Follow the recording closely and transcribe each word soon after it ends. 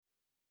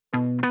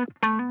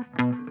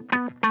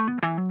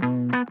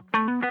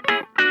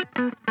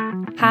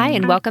Hi,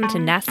 and welcome to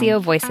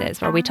NASCIO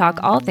Voices, where we talk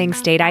all things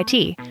state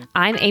IT.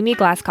 I'm Amy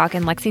Glasscock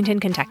in Lexington,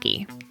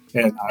 Kentucky.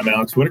 And I'm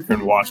Alex Whitaker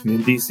in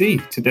Washington,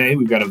 D.C. Today,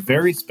 we've got a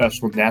very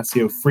special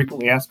NASCIO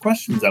Frequently Asked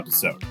Questions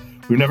episode.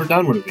 We've never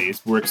done one of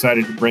these. We're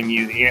excited to bring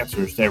you the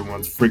answers to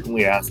everyone's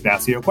frequently asked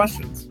NASCIO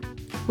questions.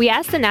 We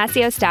asked the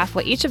NASCIO staff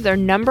what each of their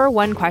number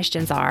one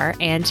questions are,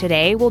 and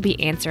today we'll be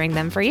answering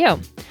them for you.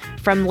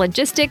 From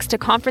logistics to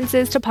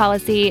conferences to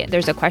policy,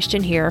 there's a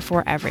question here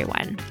for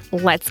everyone.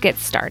 Let's get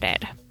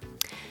started.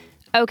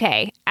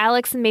 Okay,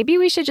 Alex, maybe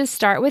we should just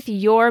start with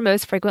your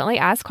most frequently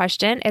asked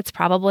question. It's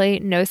probably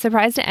no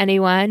surprise to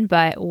anyone,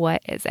 but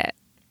what is it?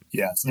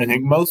 Yes, I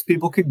think most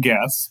people could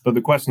guess, but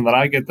the question that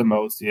I get the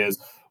most is,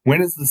 when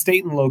is the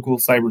state and local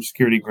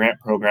cybersecurity grant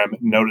program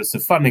Notice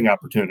of Funding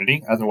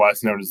Opportunity,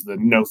 otherwise known as the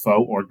NOFO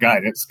or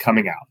guidance,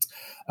 coming out?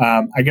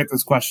 I get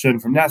this question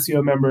from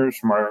NASCIO members,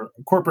 from our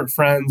corporate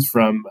friends,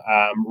 from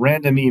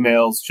random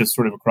emails just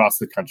sort of across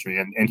the country.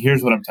 And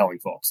here's what I'm telling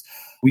folks.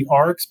 We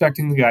are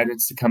expecting the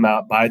guidance to come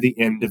out by the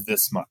end of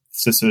this month.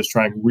 CISA is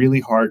trying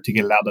really hard to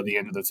get it out by the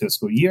end of the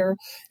fiscal year,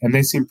 and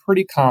they seem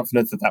pretty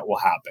confident that that will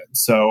happen.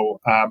 So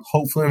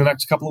hopefully in the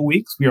next couple of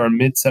weeks, we are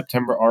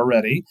mid-September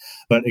already.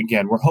 But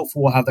again, we're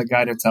hopeful we'll have that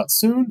guidance out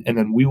soon, and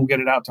then we will get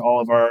it out to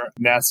all of our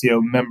NASCIO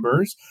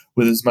members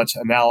with as much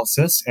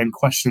analysis and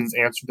questions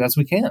answered as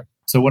we can.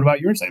 So what about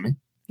yours, Amy?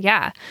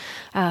 Yeah.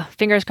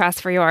 Fingers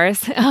crossed for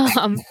yours.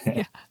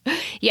 Yeah.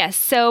 Yes.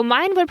 So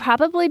mine would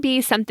probably be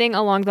something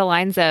along the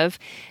lines of,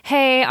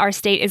 hey, our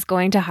state is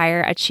going to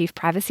hire a chief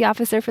privacy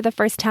officer for the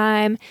first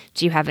time.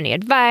 Do you have any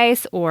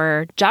advice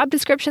or job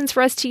descriptions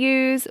for us to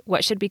use?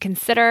 What should we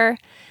consider?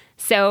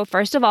 So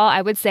first of all,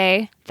 I would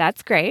say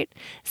that's great.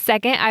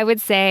 Second, I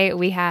would say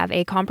we have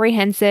a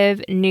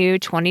comprehensive new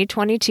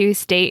 2022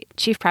 State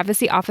Chief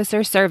Privacy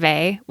Officer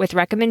survey with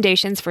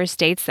recommendations for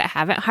states that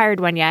haven't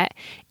hired one yet.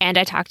 And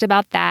I talked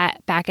about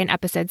that back in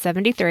episode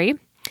 73.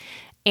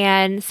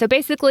 And so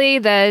basically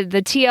the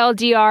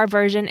TLDR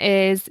version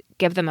is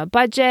give them a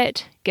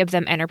budget, give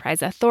them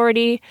enterprise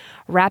authority,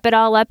 wrap it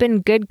all up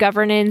in good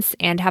governance,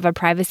 and have a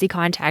privacy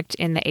contact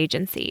in the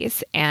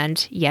agencies.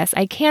 And yes,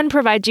 I can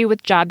provide you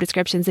with job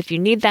descriptions if you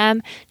need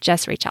them.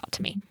 Just reach out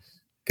to me.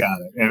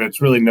 Got it. And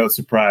it's really no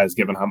surprise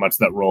given how much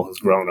that role has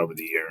grown over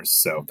the years.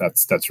 So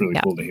that's really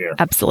cool to hear.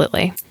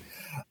 Absolutely.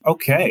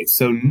 Okay,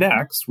 so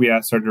next we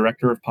asked our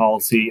Director of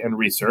Policy and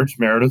Research,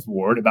 Meredith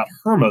Ward, about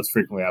her most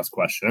frequently asked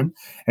question.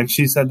 And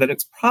she said that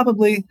it's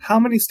probably how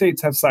many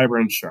states have cyber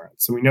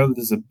insurance. So we know that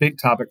this is a big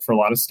topic for a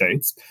lot of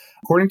states.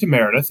 According to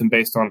Meredith, and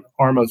based on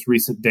our most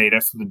recent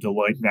data from the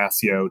Deloitte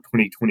NASCIO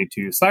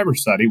 2022 cyber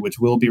study, which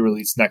will be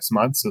released next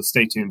month, so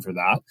stay tuned for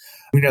that,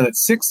 we know that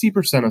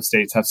 60% of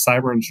states have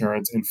cyber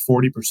insurance and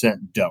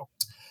 40% don't.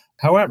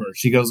 However,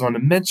 she goes on to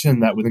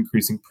mention that with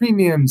increasing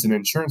premiums and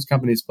insurance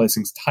companies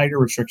placing tighter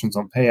restrictions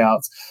on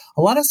payouts,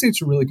 a lot of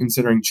states are really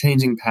considering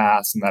changing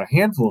paths, and that a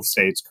handful of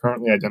states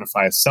currently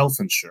identify as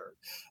self-insured.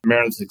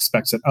 Meredith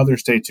expects that other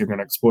states are going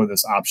to explore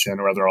this option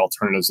or other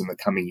alternatives in the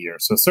coming year.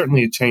 So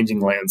certainly a changing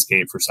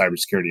landscape for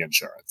cybersecurity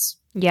insurance.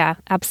 Yeah,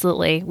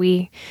 absolutely.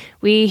 We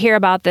hear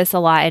about this a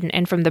lot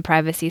and from the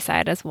privacy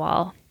side as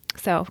well.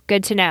 So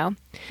good to know.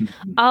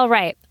 All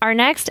right. Our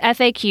next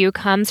FAQ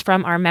comes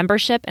from our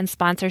membership and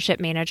sponsorship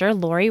manager,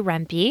 Lori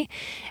Rempe.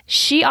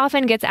 She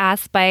often gets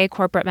asked by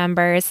corporate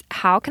members,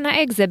 how can I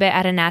exhibit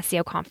at a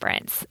NASCIO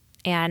conference?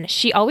 And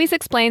she always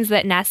explains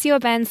that NASCIO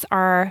events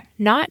are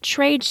not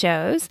trade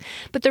shows,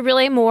 but they're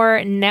really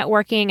more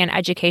networking and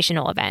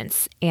educational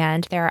events.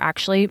 And there are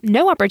actually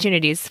no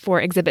opportunities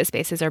for exhibit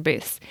spaces or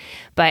booths.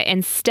 But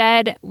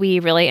instead, we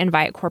really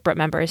invite corporate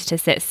members to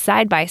sit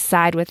side by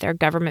side with their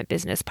government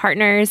business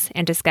partners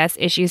and discuss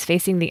issues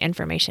facing the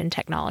information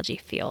technology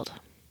field.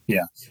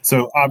 Yeah.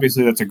 So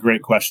obviously that's a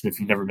great question if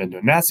you've never been to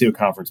a NASCIO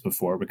conference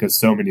before, because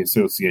so many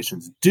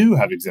associations do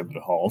have exhibit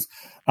halls.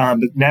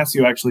 But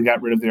NASCIO actually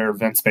got rid of their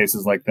event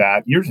spaces like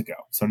that years ago.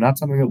 So not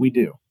something that we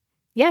do.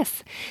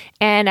 Yes.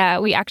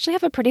 And we actually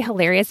have a pretty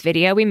hilarious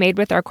video we made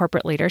with our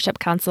Corporate Leadership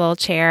Council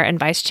chair and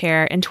vice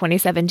chair in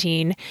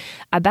 2017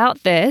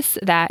 about this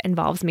that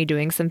involves me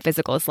doing some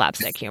physical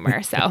slapstick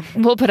humor. So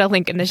we'll put a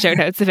link in the show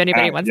notes if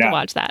anybody wants to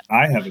watch that.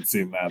 I haven't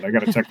seen that. I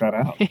got to check that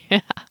out.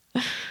 Yeah.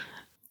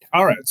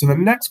 All right, so the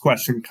next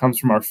question comes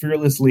from our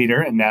fearless leader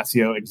and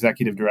NASCIO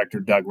Executive Director,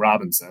 Doug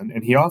Robinson,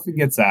 and he often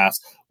gets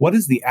asked, what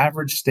is the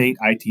average state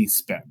IT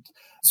spend?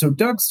 So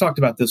Doug's talked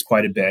about this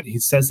quite a bit. He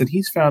says that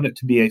he's found it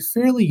to be a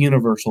fairly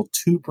universal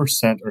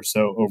 2% or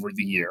so over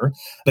the year,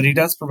 but he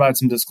does provide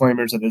some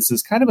disclaimers that this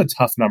is kind of a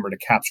tough number to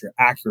capture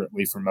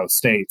accurately for most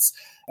states,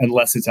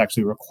 unless it's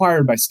actually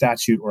required by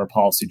statute or a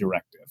policy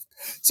directive.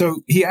 So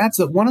he adds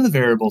that one of the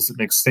variables that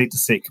makes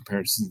state-to-state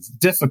comparisons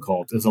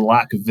difficult is a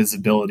lack of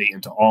visibility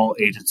into all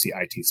agency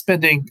IT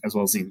spending, as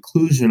well as the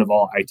inclusion of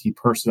all IT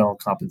personnel,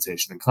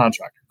 compensation, and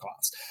contractor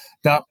costs.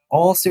 Not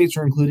all states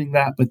are including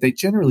that, but they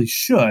generally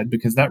should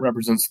because that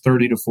represents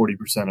 30 to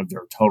 40% of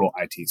their total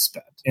IT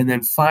spend. And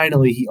then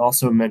finally, he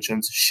also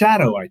mentions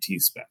shadow IT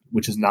spend,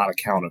 which is not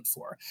accounted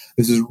for.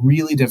 This is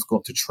really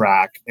difficult to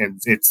track, and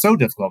it's so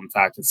difficult, in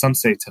fact, that some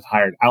states have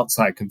hired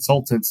outside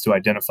consultants to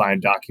identify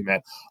and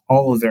document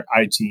all of their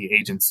IT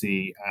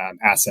agency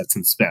assets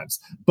and spends.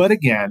 But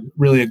again,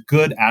 really a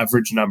good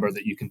average number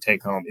that you can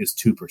take home is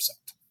 2%.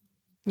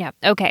 Yeah.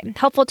 Okay.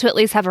 Helpful to at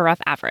least have a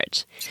rough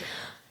average. Sure.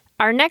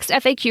 Our next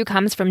FAQ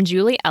comes from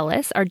Julie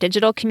Ellis, our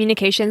digital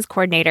communications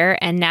coordinator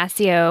and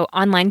NASCIO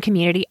online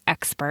community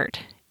expert.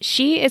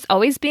 She is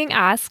always being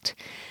asked,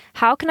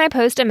 how can I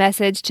post a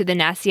message to the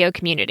NASCIO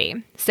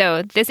community?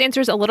 So this answer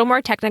is a little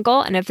more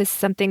technical, and if this is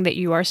something that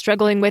you are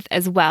struggling with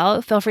as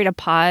well, feel free to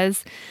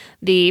pause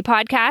the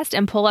podcast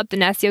and pull up the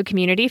NASCIO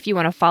community if you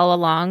want to follow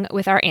along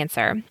with our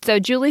answer. So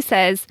Julie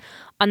says,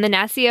 on the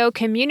NASCIO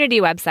community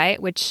website,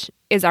 which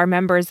is our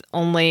members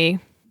only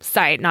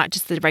site, not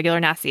just the regular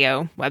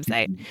NASCIO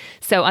website.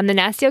 So on the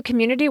NASCIO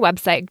community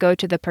website, go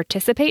to the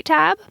Participate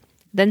tab,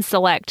 then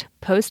select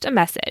Post a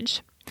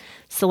Message.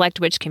 Select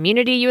which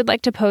community you would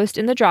like to post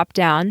in the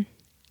dropdown,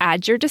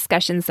 add your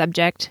discussion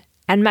subject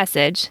and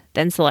message,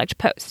 then select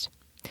Post.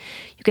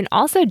 You can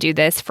also do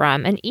this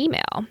from an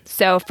email.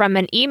 So from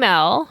an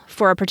email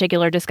for a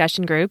particular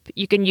discussion group,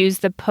 you can use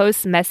the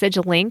post message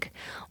link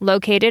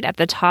located at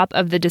the top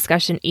of the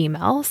discussion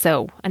email.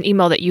 So an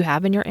email that you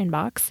have in your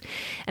inbox.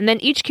 And then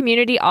each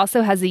community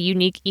also has a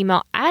unique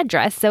email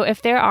address. So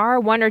if there are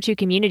one or two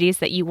communities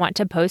that you want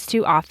to post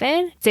to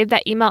often, save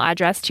that email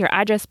address to your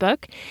address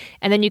book,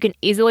 and then you can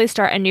easily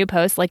start a new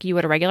post like you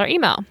would a regular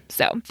email.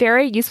 So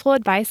very useful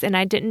advice, and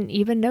I didn't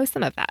even know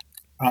some of that.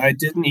 I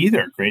didn't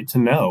either. Great to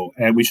know.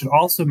 And we should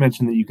also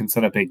mention that you can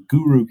set up a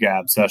Guru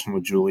Gab session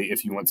with Julie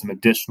if you want some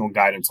additional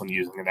guidance on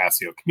using the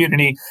NASCIO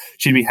community.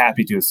 She'd be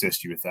happy to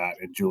assist you with that.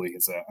 And Julie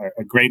has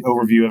a great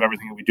overview of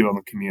everything that we do in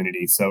the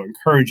community. So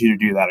encourage you to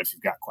do that if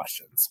you've got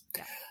questions.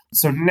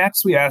 So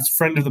next we asked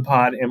friend of the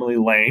pod, Emily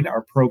Lane,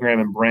 our program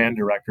and brand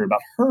director,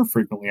 about her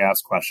frequently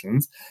asked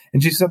questions.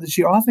 And she said that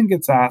she often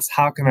gets asked,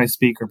 how can I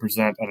speak or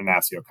present at a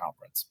NASCIO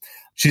conference?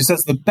 She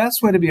says the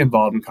best way to be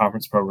involved in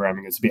conference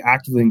programming is to be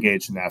actively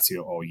engaged in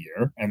NASCIO all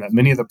year, and that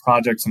many of the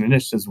projects and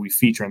initiatives we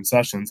feature in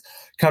sessions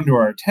come to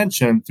our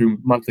attention through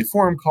monthly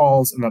forum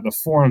calls, and that the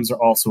forums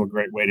are also a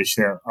great way to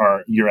share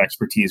your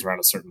expertise around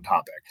a certain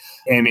topic.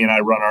 Amy and I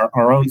run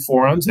our own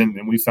forums, and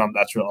we found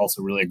that's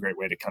also really a great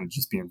way to kind of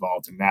just be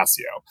involved in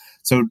NASCIO.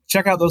 So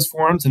check out those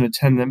forums and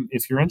attend them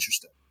if you're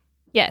interested.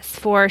 Yes,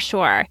 for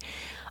sure.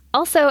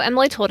 Also,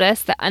 Emily told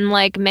us that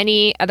unlike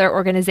many other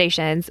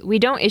organizations, we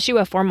don't issue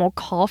a formal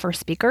call for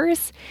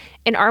speakers.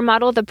 In our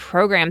model, the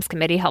programs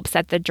committee helps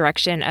set the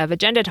direction of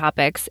agenda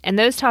topics, and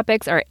those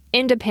topics are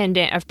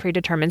independent of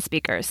predetermined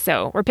speakers.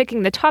 So we're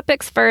picking the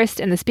topics first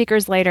and the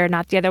speakers later,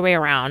 not the other way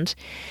around.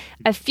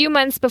 A few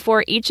months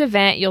before each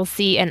event, you'll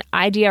see an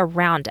idea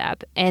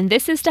roundup, and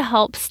this is to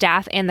help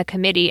staff and the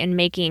committee in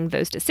making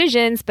those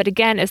decisions, but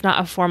again, is not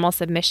a formal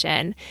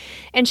submission.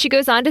 And she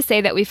goes on to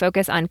say that we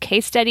focus on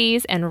case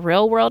studies and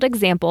real-world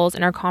examples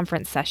in our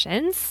conference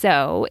sessions.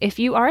 So if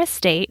you are a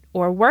state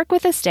or work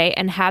with a state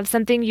and have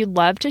something you'd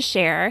love to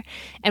share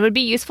and would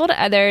be useful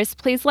to others,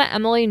 please let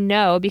Emily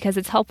know, because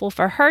it's helpful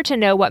for her to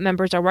know what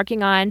members are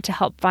working on to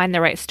help find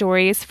the right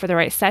stories for the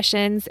right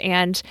sessions.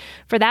 And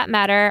for that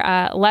matter,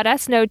 let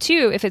us know too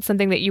if it's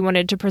something that you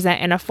wanted to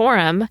present in a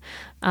forum,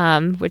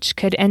 which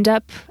could end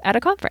up at a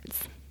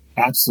conference.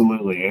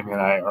 Absolutely. Amy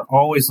and I are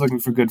always looking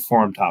for good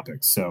forum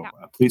topics, so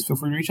please feel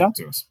free to reach out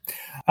to us.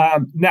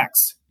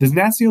 Next, does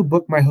NASCIO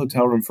book my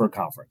hotel room for a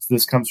conference?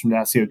 This comes from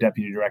NASCIO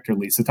Deputy Director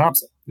Lisa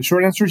Thompson. The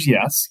short answer is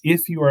yes.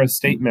 If you are a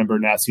state member,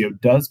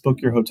 NASCIO does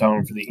book your hotel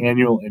room for the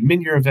annual and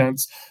mid-year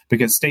events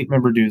because state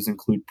member dues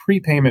include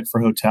prepayment for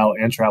hotel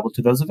and travel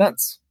to those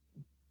events.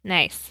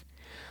 Nice.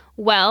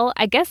 Well,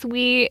 I guess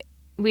we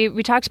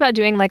talked about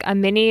doing like a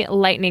mini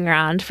lightning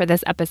round for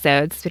this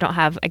episode, so we don't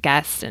have a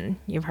guest, and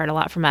you've heard a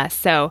lot from us.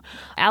 So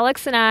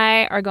Alex and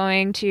I are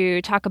going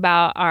to talk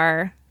about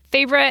our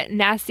favorite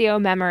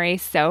NASCIO memory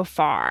so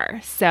far.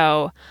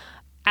 So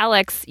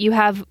Alex, you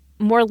have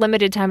more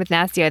limited time with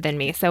NASCIO than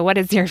me. So what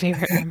is your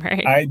favorite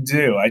memory? I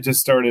do. I just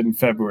started in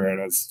February. And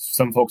as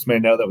some folks may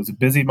know, that was a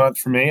busy month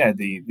for me. I had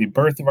the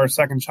birth of our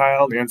second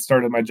child and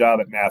started my job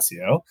at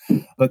NASCIO.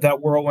 But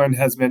that whirlwind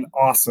has been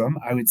awesome.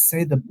 I would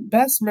say the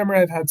best memory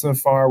I've had so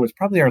far was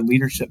probably our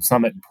leadership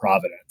summit in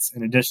Providence.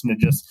 In addition to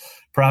just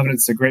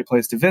Providence, a great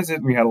place to visit,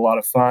 and we had a lot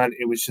of fun.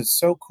 It was just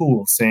so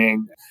cool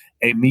seeing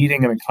a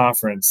meeting and a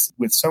conference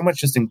with so much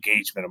just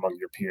engagement among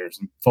your peers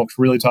and folks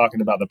really talking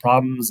about the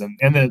problems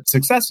and the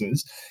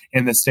successes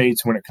in the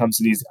States when it comes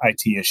to these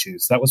IT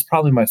issues. That was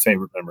probably my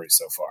favorite memory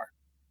so far.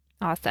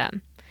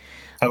 Awesome.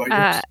 How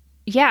about yours?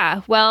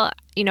 Yeah. Well,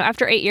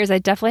 after 8 years, I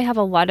definitely have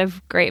a lot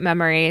of great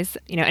memories.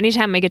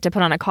 Anytime I get to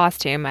put on a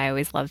costume, I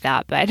always love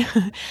that. But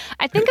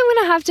I think I'm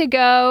going to have to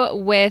go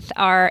with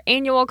our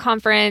annual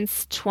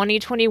conference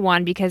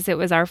 2021 because it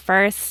was our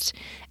first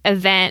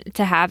event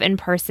to have in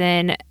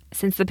person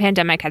since the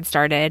pandemic had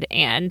started.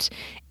 And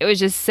it was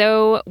just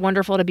so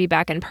wonderful to be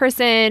back in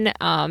person,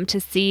 to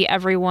see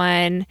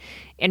everyone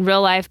in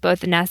real life, both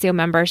the NASCIO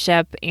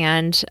membership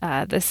and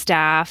the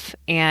staff.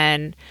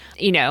 And,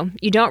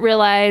 you don't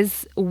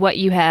realize what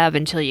you have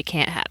until you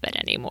can't have it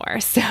anymore.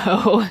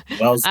 So,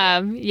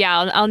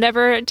 I'll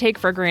never take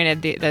for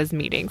granted those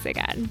meetings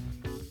again.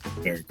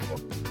 Very cool.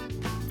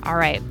 All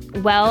right.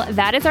 Well,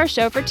 that is our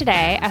show for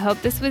today. I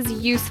hope this was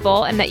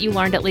useful and that you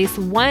learned at least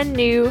one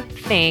new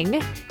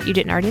thing you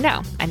didn't already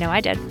know. I know I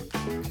did.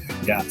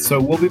 Yeah,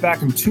 so we'll be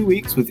back in 2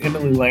 weeks with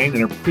Emily Lane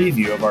and a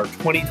preview of our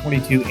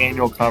 2022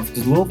 annual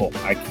conference in Louisville.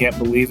 I can't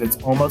believe it's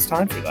almost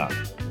time for that.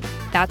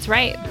 That's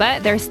right,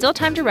 but there's still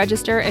time to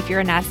register if you're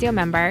a NASCIO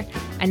member.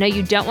 I know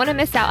you don't want to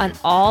miss out on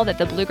all that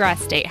the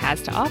Bluegrass State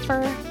has to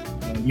offer.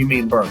 You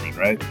mean bourbon,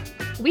 right?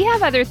 We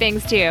have other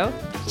things too.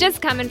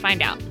 Just come and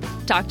find out.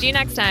 Talk to you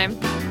next time.